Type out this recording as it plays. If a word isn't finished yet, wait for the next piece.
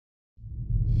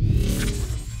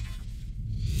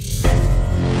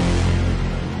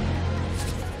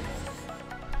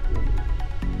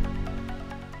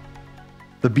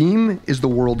The beam is the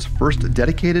world's first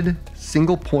dedicated,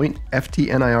 single-point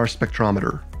FT-NIR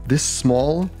spectrometer. This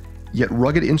small, yet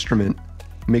rugged instrument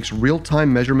makes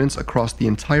real-time measurements across the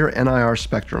entire NIR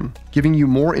spectrum, giving you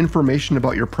more information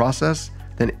about your process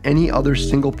than any other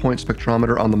single-point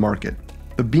spectrometer on the market.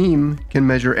 The beam can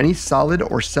measure any solid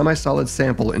or semi-solid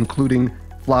sample, including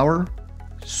flour,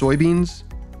 soybeans,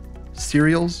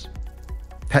 cereals,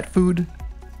 pet food,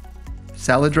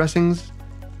 salad dressings,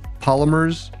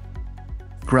 polymers,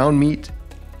 ground meat,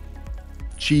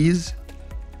 cheese,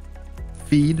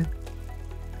 feed,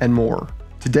 and more.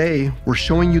 Today, we're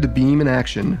showing you the beam in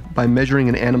action by measuring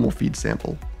an animal feed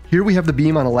sample. Here we have the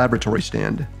beam on a laboratory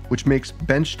stand, which makes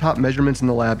benchtop measurements in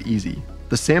the lab easy.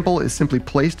 The sample is simply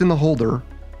placed in the holder,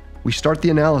 we start the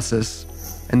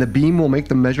analysis, and the beam will make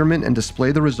the measurement and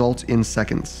display the results in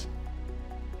seconds.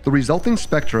 The resulting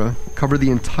spectra cover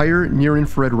the entire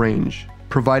near-infrared range,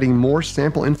 providing more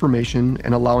sample information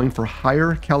and allowing for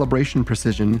higher calibration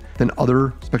precision than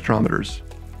other spectrometers.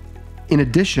 In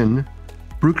addition,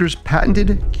 Bruker's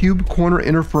patented cube corner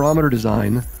interferometer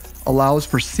design allows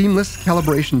for seamless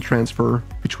calibration transfer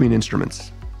between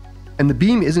instruments. And the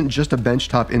beam isn't just a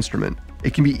benchtop instrument.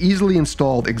 It can be easily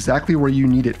installed exactly where you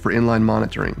need it for inline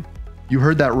monitoring. You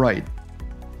heard that right.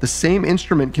 The same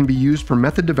instrument can be used for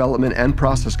method development and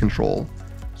process control,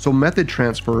 so method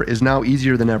transfer is now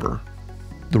easier than ever.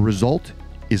 The result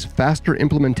is faster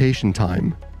implementation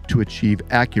time to achieve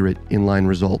accurate inline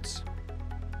results.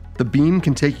 The beam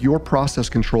can take your process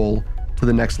control to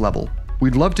the next level.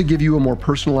 We'd love to give you a more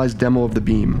personalized demo of the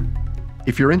beam.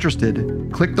 If you're interested,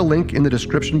 click the link in the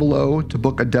description below to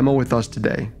book a demo with us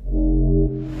today.